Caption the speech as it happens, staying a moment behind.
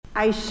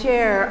I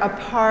share a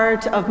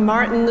part of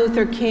Martin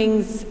Luther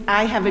King's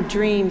I Have a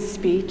Dream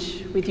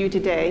speech with you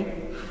today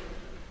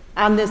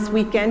on this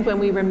weekend when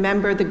we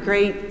remember the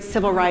great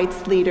civil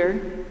rights leader,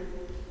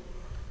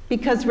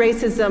 because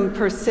racism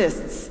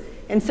persists,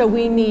 and so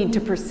we need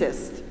to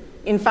persist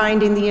in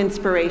finding the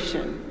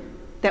inspiration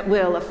that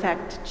will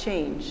affect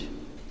change.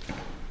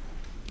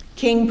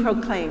 King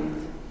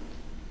proclaimed,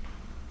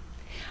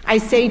 "I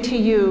say to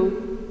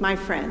you, my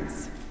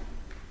friends,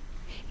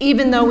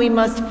 even though we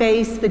must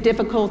face the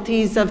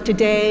difficulties of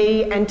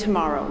today and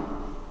tomorrow,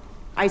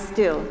 I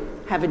still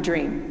have a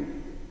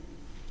dream.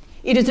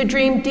 It is a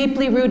dream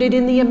deeply rooted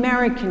in the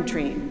American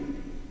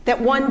dream,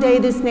 that one day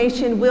this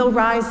nation will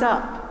rise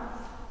up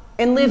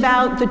and live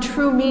out the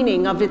true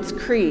meaning of its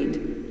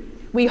creed.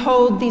 We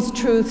hold these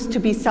truths to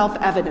be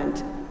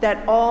self-evident,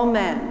 that all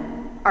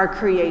men are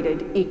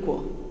created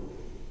equal.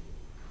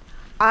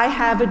 I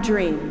have a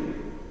dream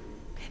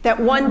that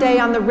one day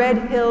on the red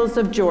hills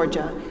of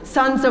Georgia,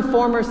 sons of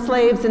former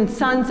slaves and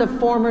sons of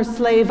former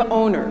slave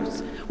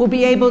owners will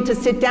be able to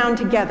sit down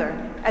together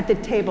at the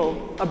table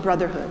of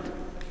brotherhood.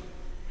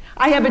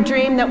 I have a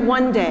dream that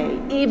one day,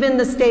 even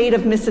the state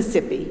of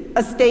Mississippi,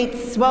 a state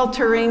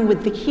sweltering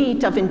with the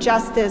heat of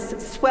injustice,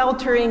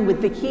 sweltering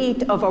with the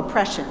heat of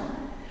oppression,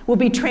 will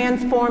be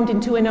transformed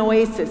into an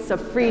oasis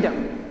of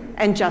freedom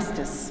and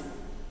justice.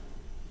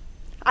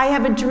 I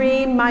have a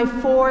dream my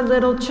 4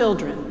 little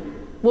children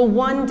will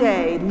one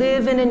day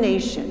live in a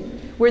nation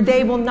where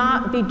they will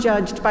not be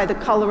judged by the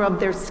color of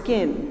their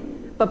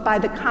skin, but by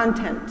the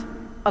content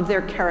of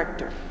their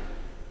character.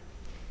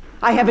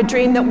 I have a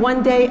dream that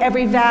one day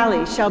every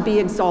valley shall be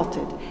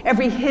exalted,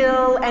 every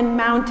hill and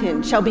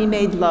mountain shall be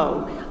made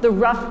low, the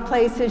rough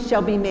places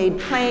shall be made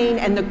plain,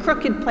 and the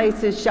crooked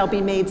places shall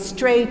be made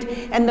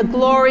straight, and the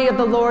glory of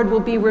the Lord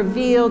will be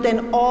revealed,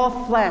 and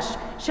all flesh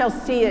shall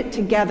see it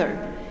together.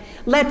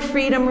 Let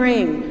freedom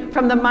ring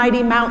from the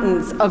mighty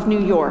mountains of New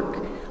York.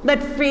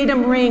 Let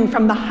freedom ring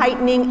from the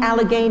heightening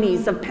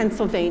Alleghenies of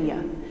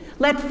Pennsylvania.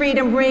 Let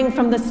freedom ring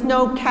from the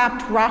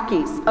snow-capped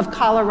Rockies of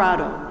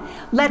Colorado.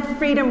 Let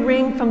freedom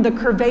ring from the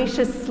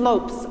curvaceous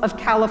slopes of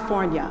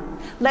California.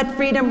 Let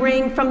freedom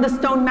ring from the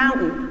Stone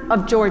Mountain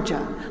of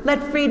Georgia.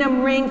 Let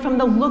freedom ring from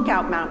the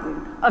Lookout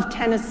Mountain of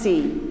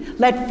Tennessee.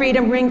 Let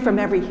freedom ring from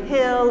every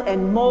hill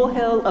and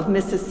molehill of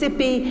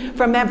Mississippi,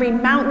 from every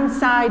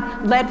mountainside,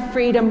 let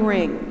freedom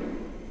ring.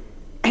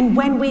 And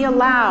when we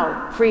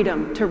allow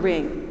freedom to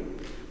ring,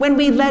 when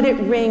we let it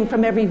ring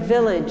from every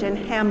village and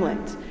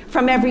hamlet,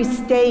 from every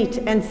state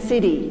and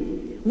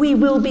city, we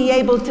will be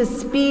able to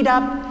speed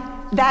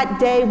up that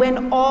day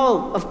when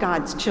all of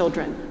God's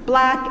children,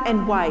 black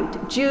and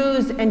white,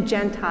 Jews and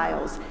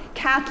Gentiles,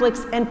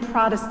 Catholics and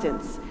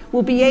Protestants,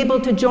 will be able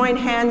to join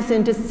hands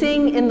and to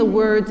sing in the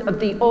words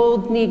of the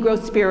old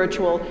Negro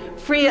spiritual,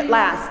 free at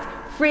last,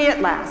 free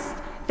at last.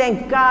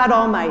 Thank God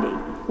Almighty,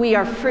 we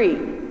are free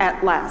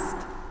at last.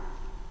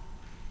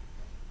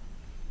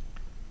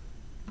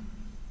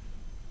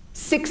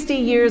 60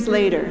 years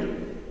later,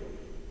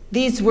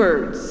 these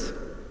words,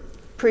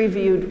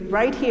 previewed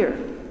right here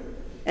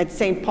at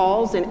St.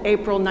 Paul's in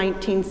April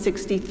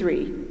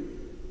 1963,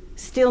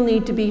 still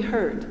need to be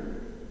heard.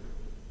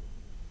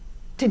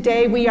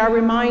 Today, we are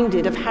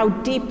reminded of how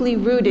deeply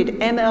rooted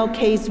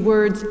MLK's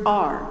words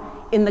are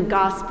in the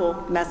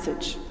gospel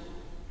message.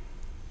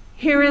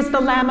 Here is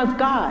the Lamb of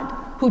God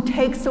who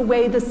takes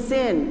away the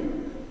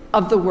sin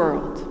of the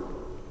world.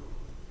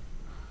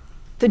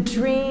 The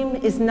dream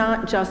is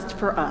not just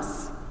for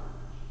us.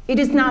 It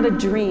is not a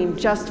dream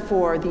just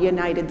for the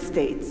United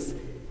States.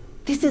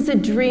 This is a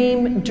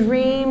dream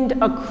dreamed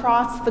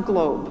across the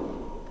globe.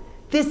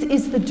 This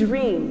is the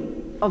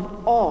dream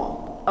of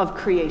all of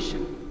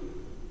creation.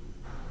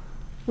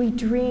 We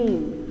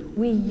dream,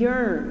 we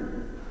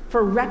yearn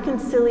for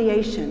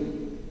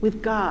reconciliation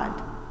with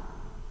God.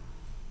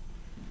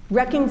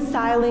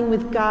 Reconciling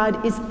with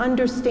God is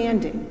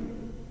understanding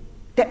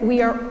that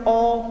we are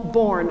all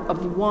born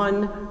of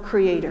one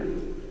Creator.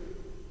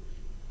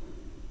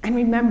 And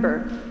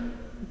remember,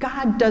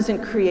 God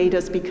doesn't create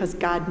us because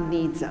God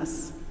needs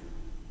us.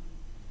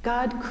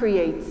 God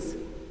creates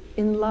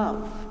in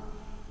love.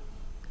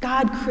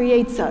 God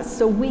creates us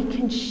so we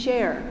can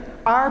share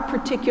our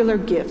particular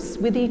gifts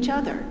with each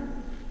other,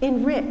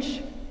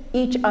 enrich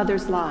each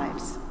other's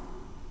lives.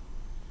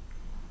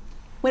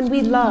 When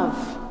we love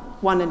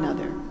one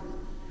another,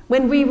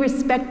 when we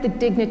respect the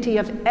dignity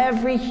of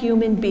every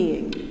human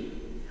being,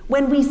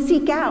 when we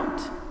seek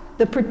out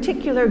the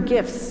particular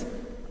gifts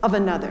of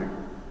another,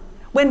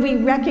 when we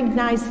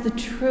recognize the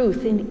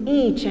truth in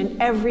each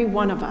and every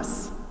one of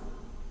us,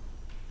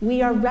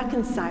 we are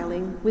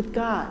reconciling with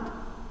God.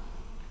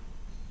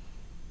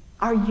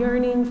 Our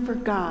yearning for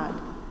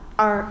God,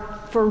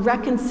 for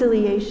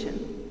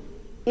reconciliation,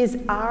 is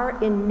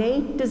our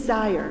innate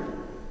desire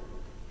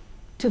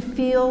to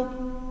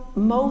feel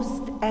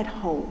most at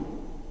home,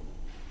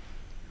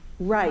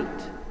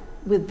 right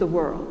with the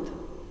world.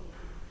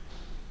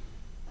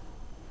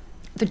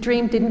 The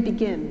dream didn't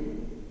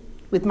begin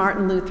with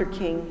Martin Luther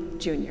King,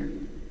 Jr.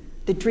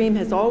 The dream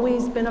has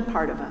always been a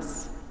part of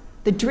us.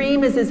 The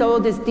dream is as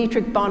old as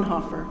Dietrich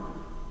Bonhoeffer,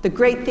 the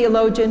great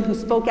theologian who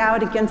spoke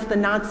out against the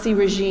Nazi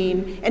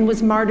regime and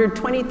was martyred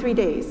 23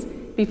 days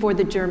before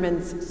the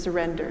Germans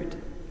surrendered.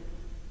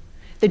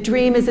 The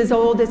dream is as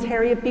old as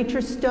Harriet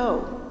Beecher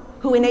Stowe,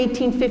 who in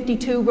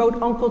 1852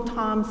 wrote Uncle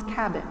Tom's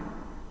Cabin.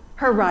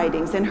 Her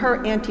writings and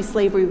her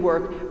anti-slavery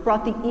work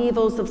brought the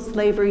evils of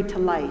slavery to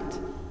light.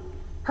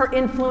 Her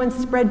influence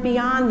spread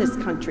beyond this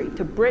country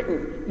to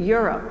Britain,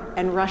 Europe,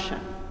 and Russia.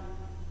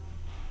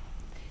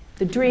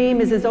 The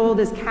dream is as old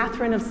as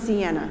Catherine of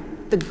Siena,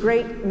 the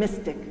great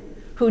mystic,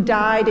 who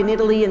died in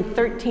Italy in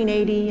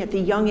 1380 at the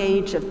young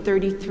age of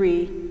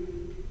 33.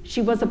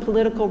 She was a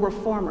political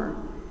reformer,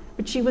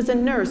 but she was a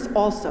nurse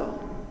also,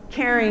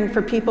 caring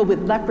for people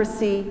with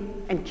leprosy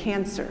and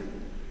cancer,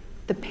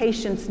 the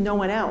patients no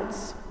one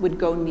else would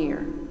go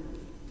near.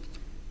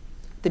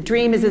 The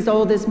dream is as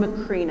old as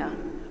Macrina,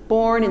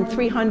 born in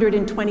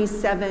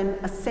 327,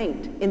 a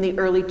saint in the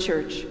early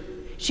church.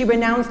 She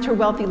renounced her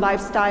wealthy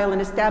lifestyle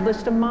and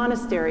established a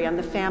monastery on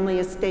the family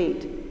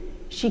estate.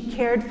 She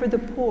cared for the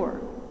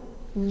poor,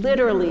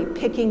 literally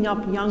picking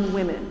up young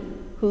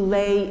women who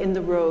lay in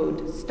the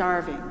road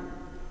starving.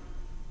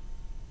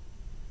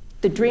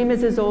 The dream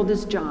is as old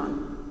as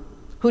John,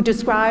 who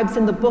describes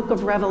in the book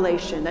of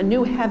Revelation a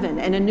new heaven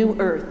and a new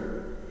earth.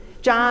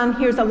 John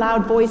hears a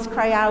loud voice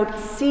cry out,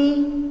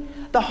 "See,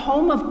 the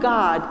home of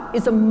God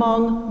is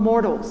among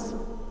mortals.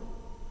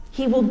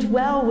 He will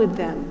dwell with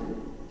them.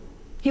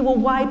 He will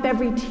wipe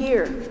every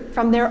tear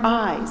from their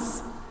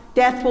eyes.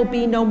 Death will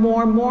be no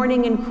more.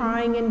 Mourning and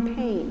crying and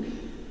pain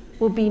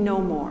will be no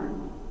more."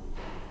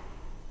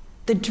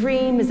 The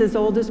dream is as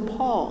old as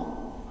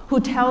Paul, who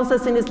tells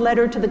us in his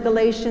letter to the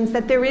Galatians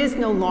that there is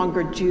no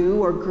longer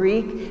Jew or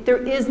Greek, there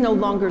is no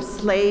longer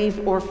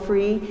slave or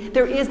free,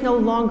 there is no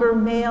longer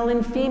male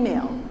and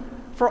female,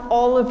 for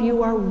all of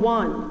you are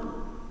one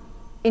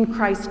in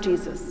Christ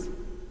Jesus.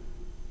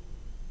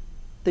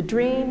 The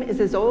dream is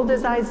as old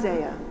as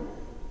Isaiah,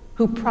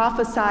 who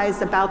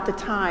prophesies about the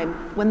time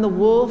when the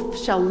wolf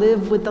shall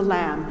live with the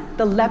lamb,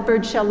 the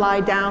leopard shall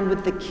lie down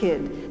with the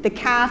kid, the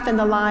calf and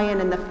the lion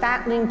and the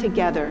fatling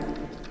together,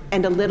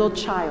 and a little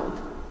child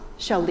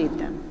shall lead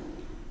them.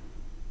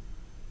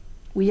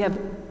 We have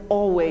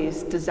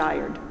always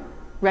desired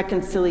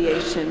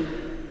reconciliation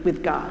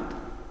with God.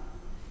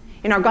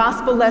 In our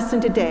gospel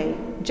lesson today,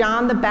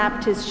 John the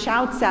Baptist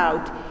shouts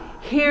out,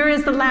 "Here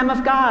is the Lamb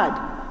of God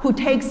who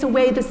takes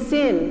away the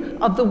sin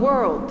of the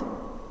world."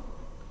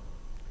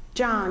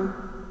 John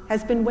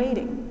has been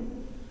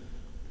waiting.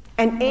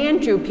 And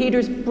Andrew,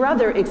 Peter's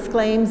brother,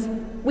 exclaims,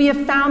 "We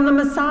have found the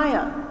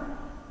Messiah."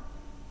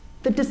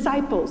 The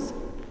disciples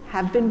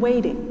have been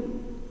waiting.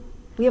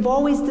 We have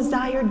always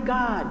desired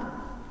God,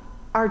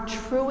 our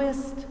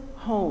truest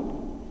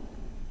home.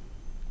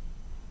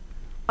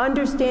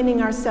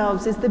 Understanding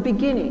ourselves is the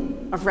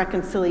beginning of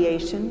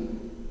reconciliation.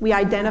 We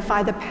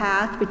identify the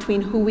path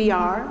between who we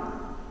are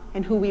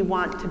and who we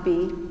want to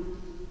be.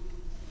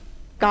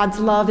 God's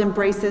love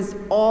embraces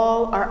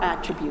all our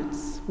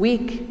attributes,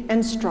 weak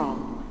and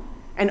strong,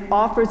 and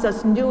offers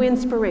us new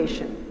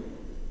inspiration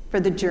for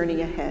the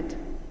journey ahead.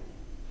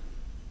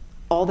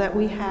 All that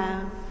we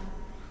have,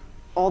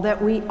 all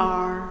that we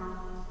are,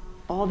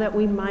 all that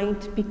we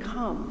might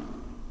become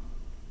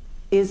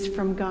is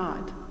from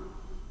God.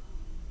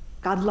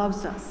 God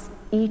loves us,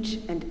 each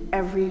and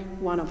every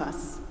one of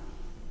us.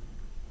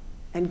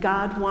 And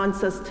God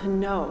wants us to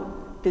know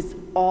this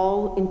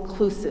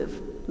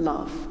all-inclusive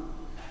love.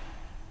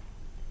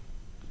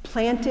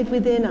 Planted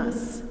within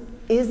us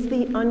is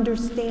the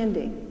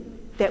understanding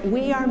that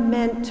we are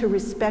meant to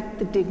respect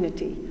the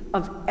dignity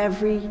of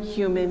every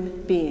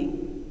human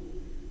being.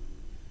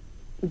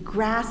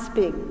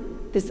 Grasping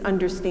this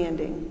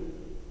understanding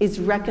is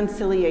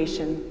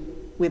reconciliation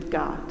with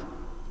God.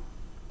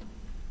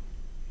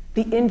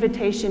 The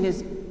invitation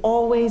is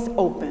always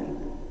open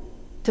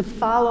to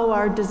follow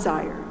our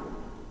desire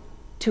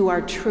to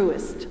our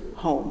truest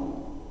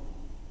home.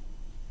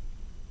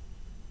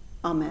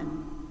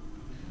 Amen.